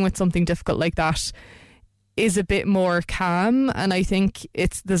is dealing with something difficult like that, is a bit more calm. And I think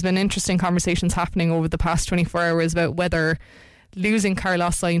there's been interesting conversations happening over the past 24 hours about whether losing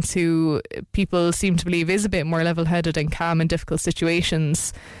Carlos Sainz, who people seem to believe is a bit more level-headed and calm in difficult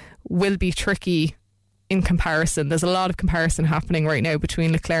situations, will be tricky in comparison. There's a lot of comparison happening right now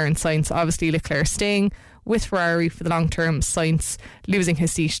between Leclerc and Sainz. Obviously, Leclerc staying with Ferrari for the long term, Sainz losing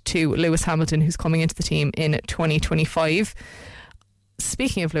his seat to Lewis Hamilton, who's coming into the team in 2025.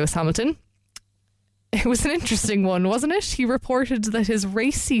 Speaking of Lewis Hamilton, it was an interesting one, wasn't it? He reported that his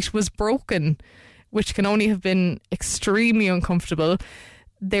race seat was broken, which can only have been extremely uncomfortable.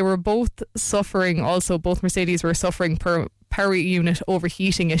 They were both suffering, also both Mercedes were suffering power unit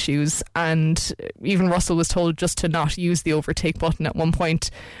overheating issues, and even Russell was told just to not use the overtake button at one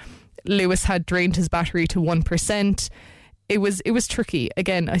point. Lewis had drained his battery to 1%. It was tricky.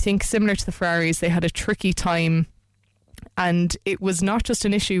 Again, I think similar to the Ferraris, they had a tricky time, and it was not just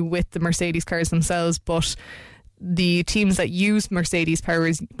an issue with the Mercedes cars themselves, but the teams that use Mercedes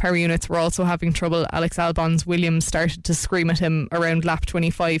power units were also having trouble. Alex Albon's Williams started to scream at him around lap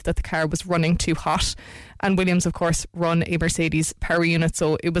 25 that the car was running too hot, and Williams of course run a Mercedes power unit,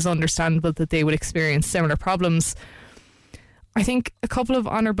 so it was understandable that they would experience similar problems. I think a couple of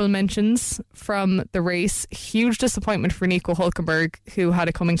honourable mentions from the race. Huge disappointment for Nico Hülkenberg, who had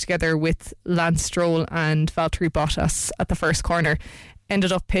it coming together with Lance Stroll and Valtteri Bottas at the first corner.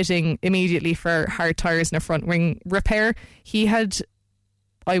 Ended up pitting immediately for hard tyres and a front wing repair. He had,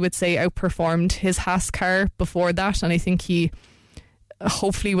 I would say, outperformed his Haas car before that, and I think he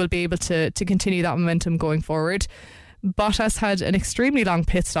hopefully will be able to continue that momentum going forward. Bottas had an extremely long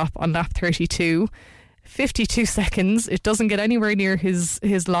pit stop on lap 32, 52 seconds. It doesn't get anywhere near his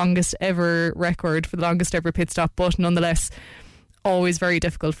longest ever record for the longest ever pit stop, but nonetheless always very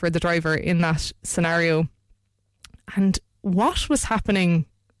difficult for the driver in that scenario. And what was happening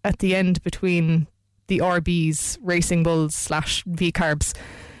at the end between the RBs, Racing Bulls / V-Carbs?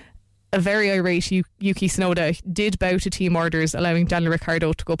 A very irate Yuki Tsunoda did bow to team orders, allowing Daniel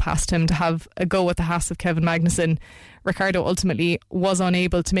Ricciardo to go past him to have a go at the Haas of Kevin Magnussen. Ricciardo ultimately was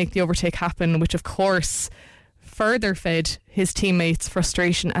unable to make the overtake happen, which of course further fed his teammates'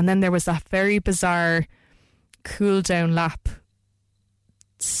 frustration. And then there was that very bizarre cool down lap,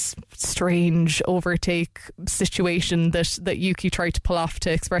 strange overtake situation that Yuki tried to pull off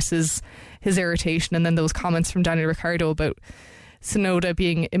to express his irritation, and then those comments from Daniel Ricciardo about Tsunoda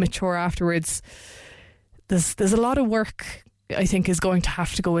being immature afterwards. There's a lot of work I think is going to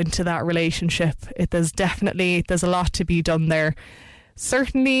have to go into that relationship. There's a lot to be done there.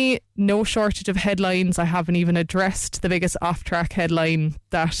 Certainly no shortage of headlines. I haven't even addressed the biggest off-track headline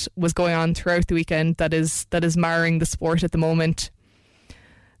that was going on throughout the weekend that is marring the sport at the moment.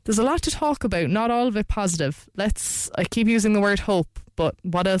 There's a lot to talk about, not all of it positive. I keep using the word hope, but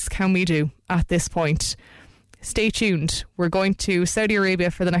what else can we do at this point? Stay tuned. We're going to Saudi Arabia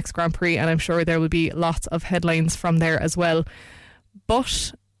for the next Grand Prix, and I'm sure there will be lots of headlines from there as well.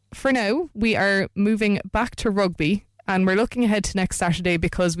 But for now, we are moving back to rugby, and we're looking ahead to next Saturday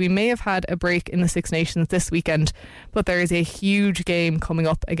because we may have had a break in the Six Nations this weekend, but there is a huge game coming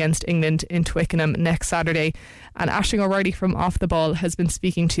up against England in Twickenham next Saturday. And Aisling O'Reilly from Off the Ball has been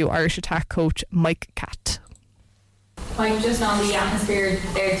speaking to Irish attack coach Mike Catt. Mike, just on the atmosphere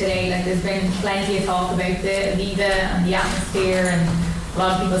there today, there's been plenty of talk about the Aviva and the atmosphere, and a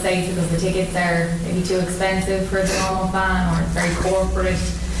lot of people say it's because the tickets are maybe too expensive for the normal fan, or it's very corporate.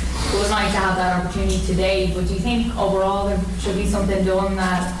 It was nice to have that opportunity today, but do you think overall there should be something done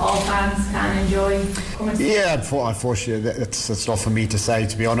that all fans can enjoy? Yeah, unfortunately it's not for me to say,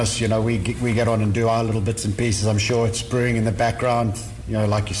 to be honest. We get on and do our little bits and pieces. I'm sure it's brewing in the background.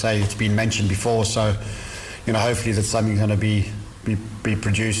 Like you say, it's been mentioned before, so hopefully that's something going to be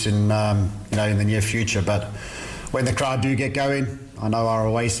produced in in the near future. But when the crowd do get going, I know our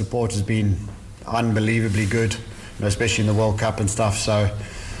away support has been unbelievably good, especially in the World Cup and stuff. So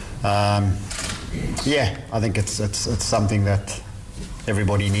I think it's something that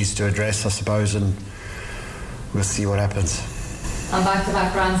everybody needs to address, I suppose, and we'll see what happens. And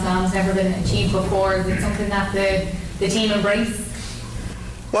back-to-back Grand Slams never been achieved before. Is it something that the team embrace?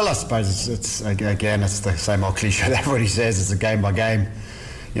 Well, I suppose it's the same old cliche that everybody says. It's a game by game.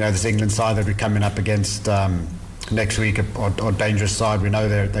 This England side that we're coming up against next week, a dangerous side. We know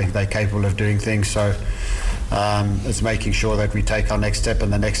they're capable of doing things. So it's making sure that we take our next step,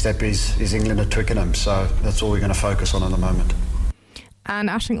 and the next step is England at Twickenham. So that's all we're going to focus on at the moment. And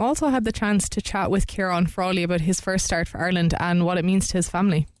Aisling also had the chance to chat with Kieran Frawley about his first start for Ireland and what it means to his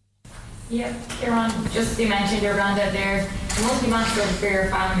family. Yeah, Kieran, just you mentioned your granddad there. It must be massive for your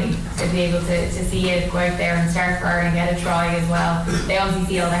family to be able to see you go out there and start for Ireland and get a try as well. They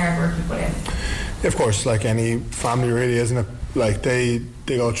obviously see all the hard work you put in. Yeah, of course, like any family really, isn't it? Like they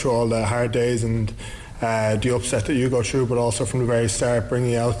go through all the hard days and the upset that you go through, but also from the very start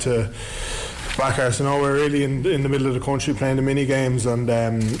bringing you out to Backhouse. We're really in the middle of the country playing the mini games, and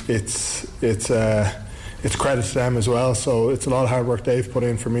it's credit to them as well. So it's a lot of hard work they've put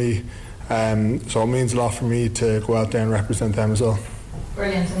in for me. So it means a lot for me to go out there and represent them as well.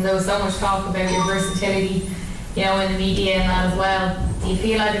 Brilliant, and there was so much talk about your versatility, in the media and that as well. Do you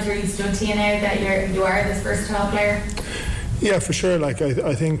feel like it's really stood to you now that you are this versatile player? Yeah, for sure. Like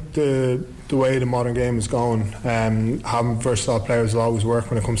I think the way the modern game is going, having versatile players will always work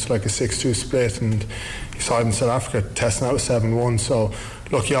when it comes to like a 6-2 split, and you saw it in South Africa testing out with 7-1. So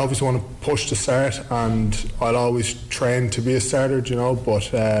look, you always want to push to start, and I'll always train to be a starter,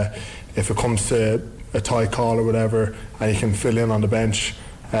 but if it comes to a tight call or whatever and you can fill in on the bench,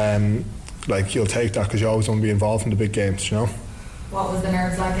 you'll take that because you always want to be involved in the big games. What was the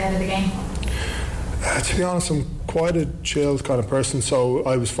nerves like out of the game? To be honest, I'm quite a chilled kind of person, so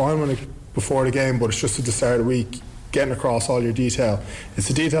I was fine before the game, but it's just at the start of the week getting across all your detail. It's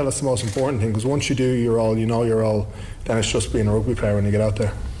the detail that's the most important thing, because once you do your all, your all, then it's just being a rugby player when you get out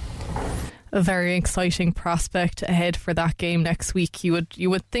there. A very exciting prospect ahead for that game next week. You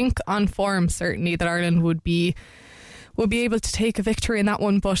would think on form certainly that Ireland would be able to take a victory in that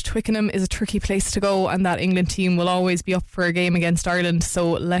one, but Twickenham is a tricky place to go, and that England team will always be up for a game against Ireland,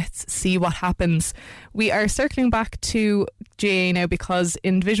 so let's see what happens. We are circling back to GAA now, because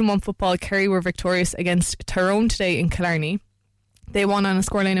in Division 1 football, Kerry were victorious against Tyrone today in Killarney. They won on a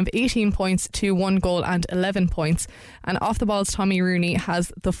scoreline of 18 points to 1 goal and 11 points. And Off the Ball's Tommy Rooney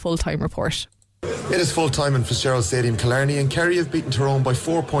has the full-time report. It is full-time in Fitzgerald Stadium, Killarney, and Kerry have beaten Tyrone by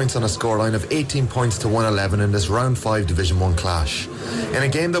 4 points on a scoreline of 18 points to 111 in this round 5 Division 1 clash. In a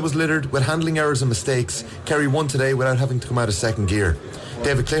game that was littered with handling errors and mistakes, Kerry won today without having to come out of second gear.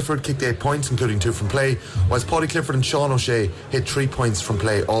 David Clifford kicked 8 points, including 2 from play, whilst Paddy Clifford and Sean O'Shea hit 3 points from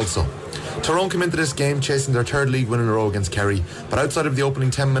play also. Tyrone came into this game chasing their third league win in a row against Kerry, but outside of the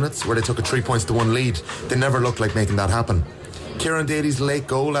opening 10 minutes, where they took a 3 points to 1 lead, they never looked like making that happen. Kieran Daly's late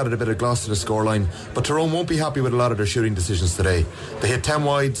goal added a bit of gloss to the scoreline, but Tyrone won't be happy with a lot of their shooting decisions today. They hit 10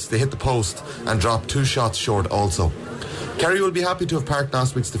 wides, they hit the post, and dropped 2 shots short also. Kerry will be happy to have parked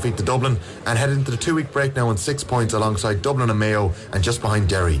last week's defeat to Dublin and head into the 2-week break now on 6 points alongside Dublin and Mayo and just behind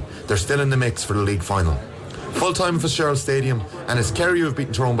Derry. They're still in the mix for the league final. Full time in Fitzgerald Stadium, and it's Kerry who have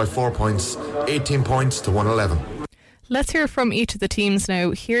beaten Tyrone by 4 points, 18 points to 111. Let's hear from each of the teams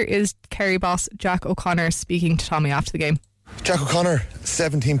now. Here is Kerry boss Jack O'Connor speaking to Tommy after the game. Jack O'Connor,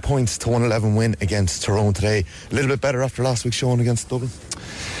 17 points to 111 win against Tyrone today. A little bit better after last week's showing against Dublin.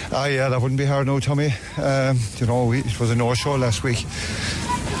 Yeah, that wouldn't be hard, no, Tommy. It was a no-show last week.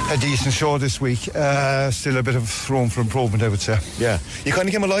 a decent show this week. Still a bit of room for improvement, I would say. Yeah, you kind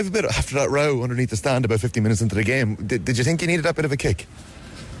of came alive a bit after that row underneath the stand about 15 minutes into the game. Did you think you needed that bit of a kick?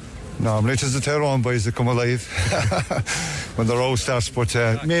 Normally it is the Tyrone boys that come alive when the row starts, but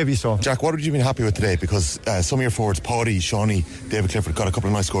maybe so. Jack, what would you been happy with today? Because some of your forwards, Paddy, Shawnee, David Clifford, got a couple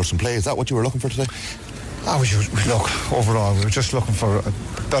of nice scores from play. Is that what you were looking for today? Look, overall we were just looking for a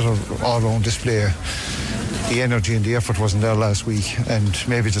better all-round display. The energy and the effort wasn't there last week, and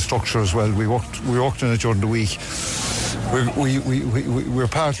maybe the structure as well. We worked on it during the week. We're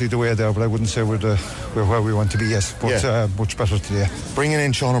partly the way there, but I wouldn't say we're where we want to be yet. But much better today. Bringing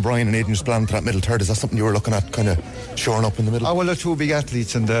in Sean O'Brien and Aidan Spillane to that middle third, is that something you were looking at, kind of shoring up in the middle? Well, they're two big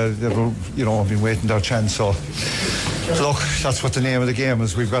athletes, and they've been waiting their chance. So look, that's what the name of the game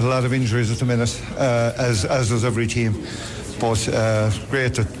is. We've got a lot of injuries at the minute, as does every team. But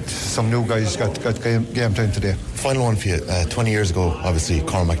great that some new guys got game time today. Final one for you. 20 years ago, obviously,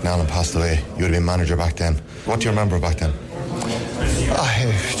 Cormac McNallen passed away. You would have been manager back then. What do you remember back then?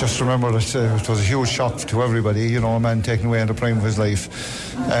 I just remember that it was a huge shock to everybody, a man taken away in the prime of his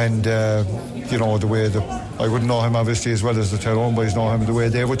life. And, the way that I wouldn't know him, obviously, as well as the Tyrone boys know him, the way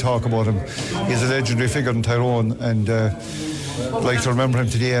they would talk about him. He's a legendary figure in Tyrone, and I'd like to remember him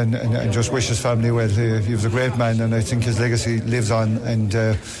today and just wish his family well. He was a great man, and I think his legacy lives on. And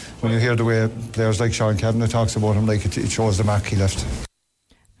when you hear the way players like Sean Cavanagh talks about him, like it shows the mark he left.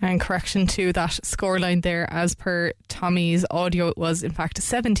 And correction to that scoreline there, as per Tommy's audio, it was in fact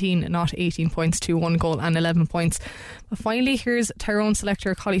 17, not 18 points to 1 goal and 11 points. But finally, here's Tyrone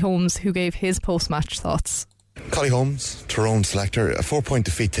selector Collie Holmes, who gave his post-match thoughts. Collie Holmes, Tyrone selector, a 4-point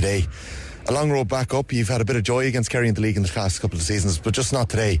defeat today. A long road back up. You've had a bit of joy against Kerry in the league in the last couple of seasons, but just not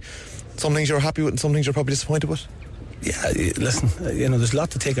today. Some things you're happy with and some things you're probably disappointed with? Yeah, listen, there's a lot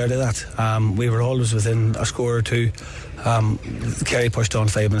to take out of that. We were always within a score or two. Kerry pushed on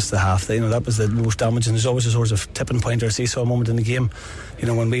 5 minutes to half. That was the most damaging. There's always a sort of tipping point or seesaw moment in the game.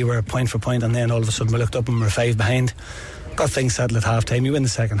 When we were point for point, and then all of a sudden we looked up and we were 5 behind. Got things settled at half time. You win the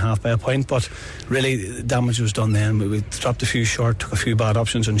second half by a point, but really damage was done then. We dropped a few short, took a few bad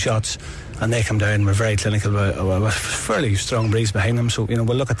options and shots, and they come down. We're very clinical with a fairly strong breeze behind them. So we'll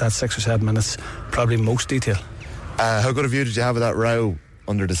look at that 6 or 7 minutes, probably most detail. How good a view did you have of that row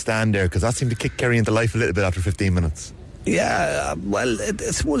under the stand there? Because that seemed to kick Kerry into life a little bit after 15 minutes. Yeah, well,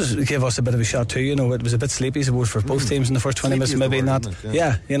 it gave us a bit of a shot too. It was a bit sleepy, I suppose, for both teams in the first 20 minutes, maybe not.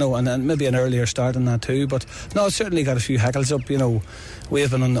 Yeah, and maybe an earlier start in that too. But no, it certainly got a few hackles up. We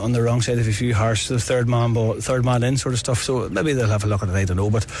have been on the wrong side of a few harsh, the third man in sort of stuff. So maybe they'll have a look at it, I don't know.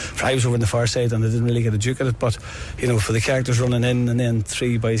 But I was over on the far side and they didn't really get a duke at it. But for the characters running in and then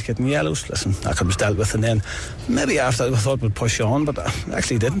 3 boys getting yellows, listen, that was dealt with. And then maybe after that, we thought we'd push on, but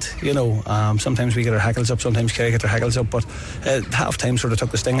actually didn't. Sometimes we get our hackles up, sometimes Kerry get their hackles up. But half time sort of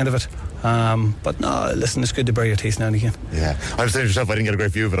took the sting out of it. But no, listen, it's good to bury your teeth now and again. Yeah, I was saying to yourself, I didn't get a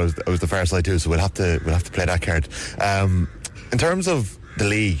great view of it. I was the far side too, so we'll have to play that card. In terms of the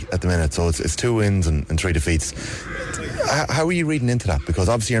league at the minute, so it's 2 wins and 3 defeats. How are you reading into that? Because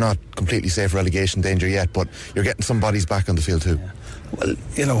obviously you're not completely safe relegation danger yet, but you're getting some bodies back on the field too. Yeah. Well,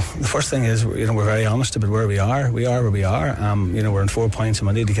 the first thing is, we're very honest about where we are. We are where we are. We're in 4 points and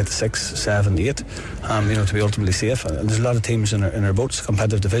we need to get to 6, 7, 8, to be ultimately safe. And there's a lot of teams in our boats,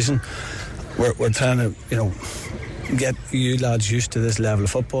 competitive division. We're trying to, get you lads used to this level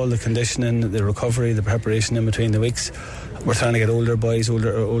of football, the conditioning, the recovery, the preparation in between the weeks. We're trying to get older boys,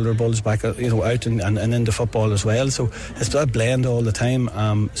 older bulls back, out and into football as well. So it's that blend all the time.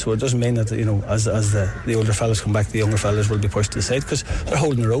 So it doesn't mean that as the older fellas come back, the younger fellas will be pushed to the side because they're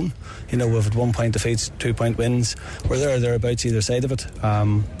holding their own. We've had 1 point defeats, 2 point wins. We're thereabouts either side of it.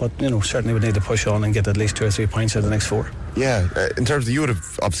 But certainly we need to push on and get at least 2 or 3 points out of the next 4. Yeah, in terms of, you would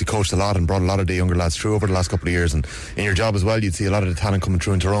have obviously coached a lot and brought a lot of the younger lads through over the last couple of years, and in your job as well you'd see a lot of the talent coming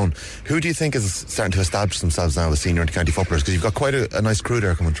through in Tyrone. Who do you think is starting to establish themselves now as senior and county footballers? Because you've got quite a nice crew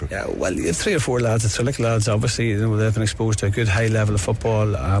there coming through. Yeah, well, you have 3 or 4 lads, it's select lads, obviously, they've been exposed to a good high level of football.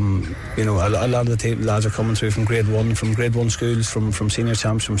 A lot of the lads are coming through from grade 1 schools, from senior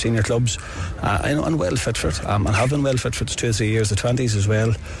champs, from senior clubs, and well fit for it, and have been well fit for it 2 or 3 years, the 20s as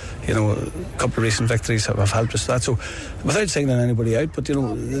well. A couple of recent victories have helped us with that. So without singling anybody out, but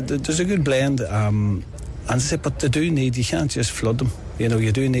there's a good blend. But they do need, you can't just flood them.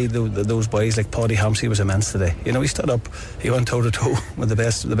 You do need those boys like Paddy Hampsey was immense today. He stood up, he went toe to toe with the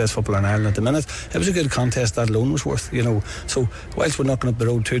best footballer in Ireland at the minute. It was a good contest, that alone was worth. So whilst we're not going up the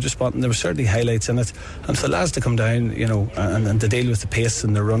road to the spot, and there were certainly highlights in it, and for the lads to come down, and to deal with the pace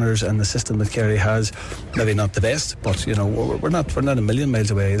and the runners and the system that Kerry has, maybe not the best, but we're not a million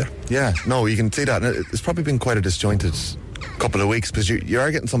miles away either. Yeah, no, you can see that. It's probably been quite a disjointed couple of weeks, because you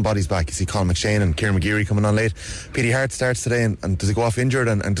are getting some bodies back. You see Colin McShane and Kieran McGeary coming on late. Petey Hart starts today, and does he go off injured,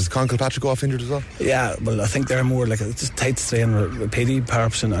 and does Con Kilpatrick go off injured as well? Yeah, well, I think they're more like a just tight strain with Petey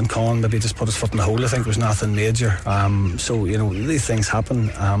perhaps, and Con maybe just put his foot in the hole. I think it was nothing major. So these things happen,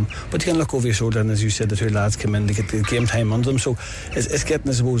 but you can look over your shoulder, and as you said, the two lads come in to get the game time under them, so it's getting,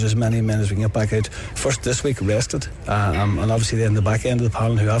 I suppose, as many men as we can get back out. First this week rested, and obviously then the back end of the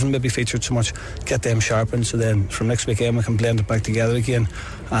panel who haven't maybe featured so much, get them sharpened, so then from next weekend we can blend it back together again,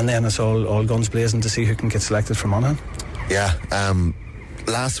 and then it's all guns blazing to see who can get selected for Monaghan. Yeah,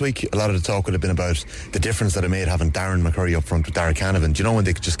 last week a lot of the talk would have been about the difference that it made having Darren McCurry up front with Darragh Canavan. Do you know, when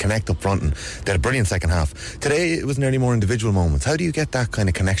they could just connect up front, and they had a brilliant second half. Today it was nearly more individual moments. How do you get that kind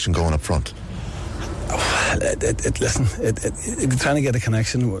of connection going up front? Listen, trying to get a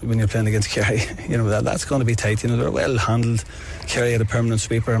connection when you're playing against Kerry, that's going to be tight. They're well handled. Kerry had a permanent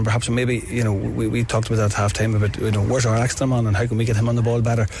sweeper, and perhaps maybe we talked about that at half time about where's our extra man and how can we get him on the ball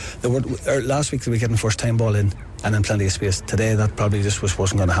better. Last week they were getting first time ball in and then plenty of space. Today that probably just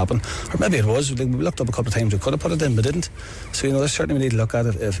wasn't going to happen, or maybe it was. We looked up a couple of times, we could have put it in but didn't. So there's certainly we need to look at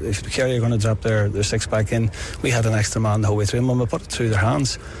it. If Kerry are going to drop their six back in, we had an extra man the whole way through, and when we put it through their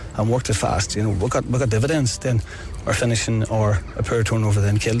hands and worked it fast, we got dividends. Then our finishing or a poor turnover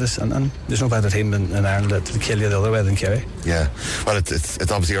then killed us, and there's no better team in Ireland to kill you the other way than Kerry. Yeah, well, it's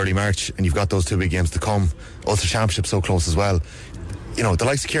obviously early March, and you've got those two big games to come. Ulster Championship so close as well. The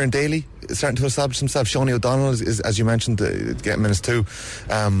likes of Kieran Daly is starting to establish himself. Shoney O'Donnell is, as you mentioned, getting minutes too.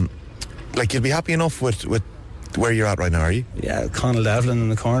 You'll be happy enough with where you're at right now, are you? Yeah, Conal Devlin in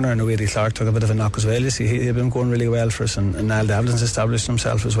the corner, and Eddie Clark took a bit of a knock as well. You see, he'd been going really well for us, and Niall Devlin's established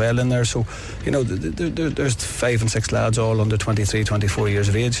himself as well in there. So, there's 5 and 6 lads all under 23, 24 years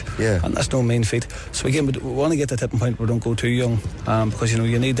of age, and that's no mean feat. So again, we want to get the tipping point where we don't go too young, because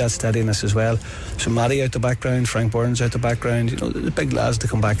you need that steadiness as well. So Matty out the background, Frank Burns out the background, the big lads to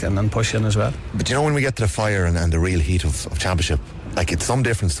come back and push in as well. But when we get to the fire and the real heat of championship, it's some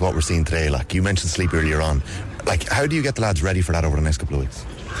difference to what we're seeing today. You mentioned sleep earlier on. How do you get the lads ready for that over the next couple of weeks?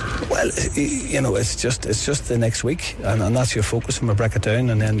 Well, it's just the next week, and that's your focus when we break it down.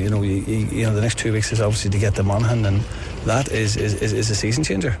 And then the next 2 weeks is obviously to get the Monaghan, and that is a season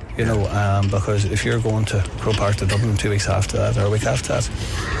changer. Because if you're going to Croke Park to Dublin 2 weeks after that or a week after that,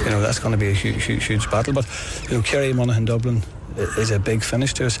 that's going to be a huge battle. But Kerry, Monaghan, Dublin is a big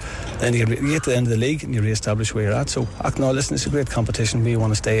finish to us. Then you get to the end of the league and you re-establish where you're at. So listen, it's a great competition. We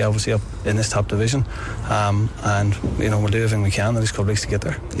want to stay obviously up in this top division, and we'll do everything we can in these couple of weeks to get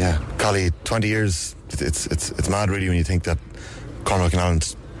there. Yeah, Collie, 20 years, it's mad really when you think that Cormac and Allen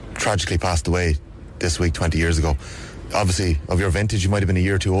tragically passed away this week 20 years ago. Obviously of your vintage, you might have been a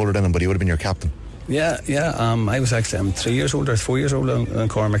year or two older than him, but he would have been your captain. Yeah. I was actually 3 years older, 4 years older than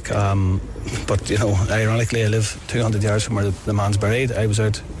Cormac. But ironically, I live 200 yards from where the man's buried. I was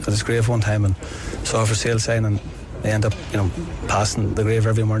out at his grave one time and saw a for sale sign, and they end up, passing the grave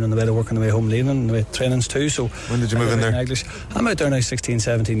every morning on the way to work, on the way home, leaving, on the way trainings too. So when did you move in there? I'm out there now 16,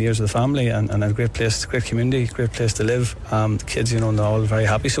 17 years with the family, and a great place, great community, great place to live. The kids, they're all very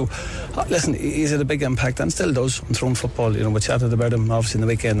happy. So listen, he's had a big impact and still does on throwing football. We chatted about him obviously in the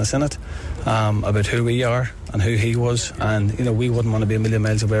weekend in the Senate, about who we are and who he was, and we wouldn't want to be a million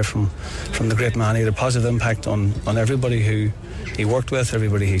miles away from the great man. He had a positive impact on everybody who he worked with,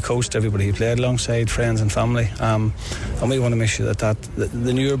 everybody he coached, everybody he played alongside, friends and family, and we want to make sure that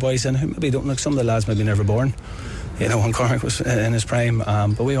the newer boys in who maybe don't look, some of the lads maybe never born, when Cormac was in his prime,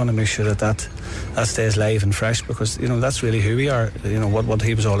 but we want to make sure that stays live and fresh, because that's really who we are, what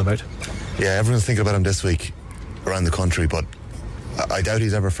he was all about. Yeah, everyone's thinking about him this week around the country, but I doubt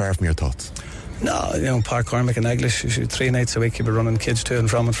he's ever far from your thoughts. No, Park Cormac and English, 3 nights a week you'll be running kids to and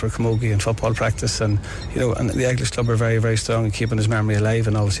from it for camogie and football practice, and and the English club are very, very strong in keeping his memory alive,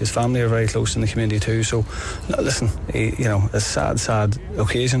 and obviously his family are very close in the community too. So listen, a sad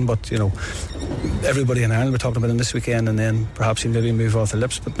occasion, but everybody in Ireland, we're talking about him this weekend, and then perhaps he'll maybe move off the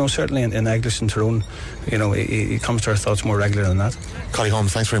lips, but no, certainly in English and Tyrone, he comes to our thoughts more regular than that. Collie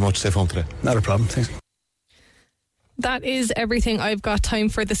Holmes, thanks very much. Safe home today. Not a problem, thanks. That is everything I've got time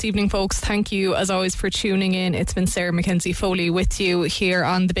for this evening, folks. Thank you as always for tuning in. It's been Sarah McKenzie-Foley with you here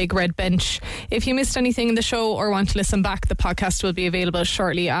on the Big Red Bench. If you missed anything in the show or want to listen back, the podcast will be available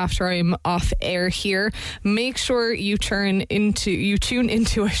shortly after I'm off air here. Make sure you tune into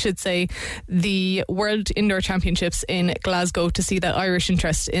the World Indoor Championships in Glasgow to see the Irish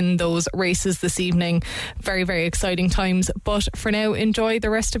interest in those races this evening. Very, very exciting times. But for now, enjoy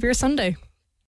the rest of your Sunday.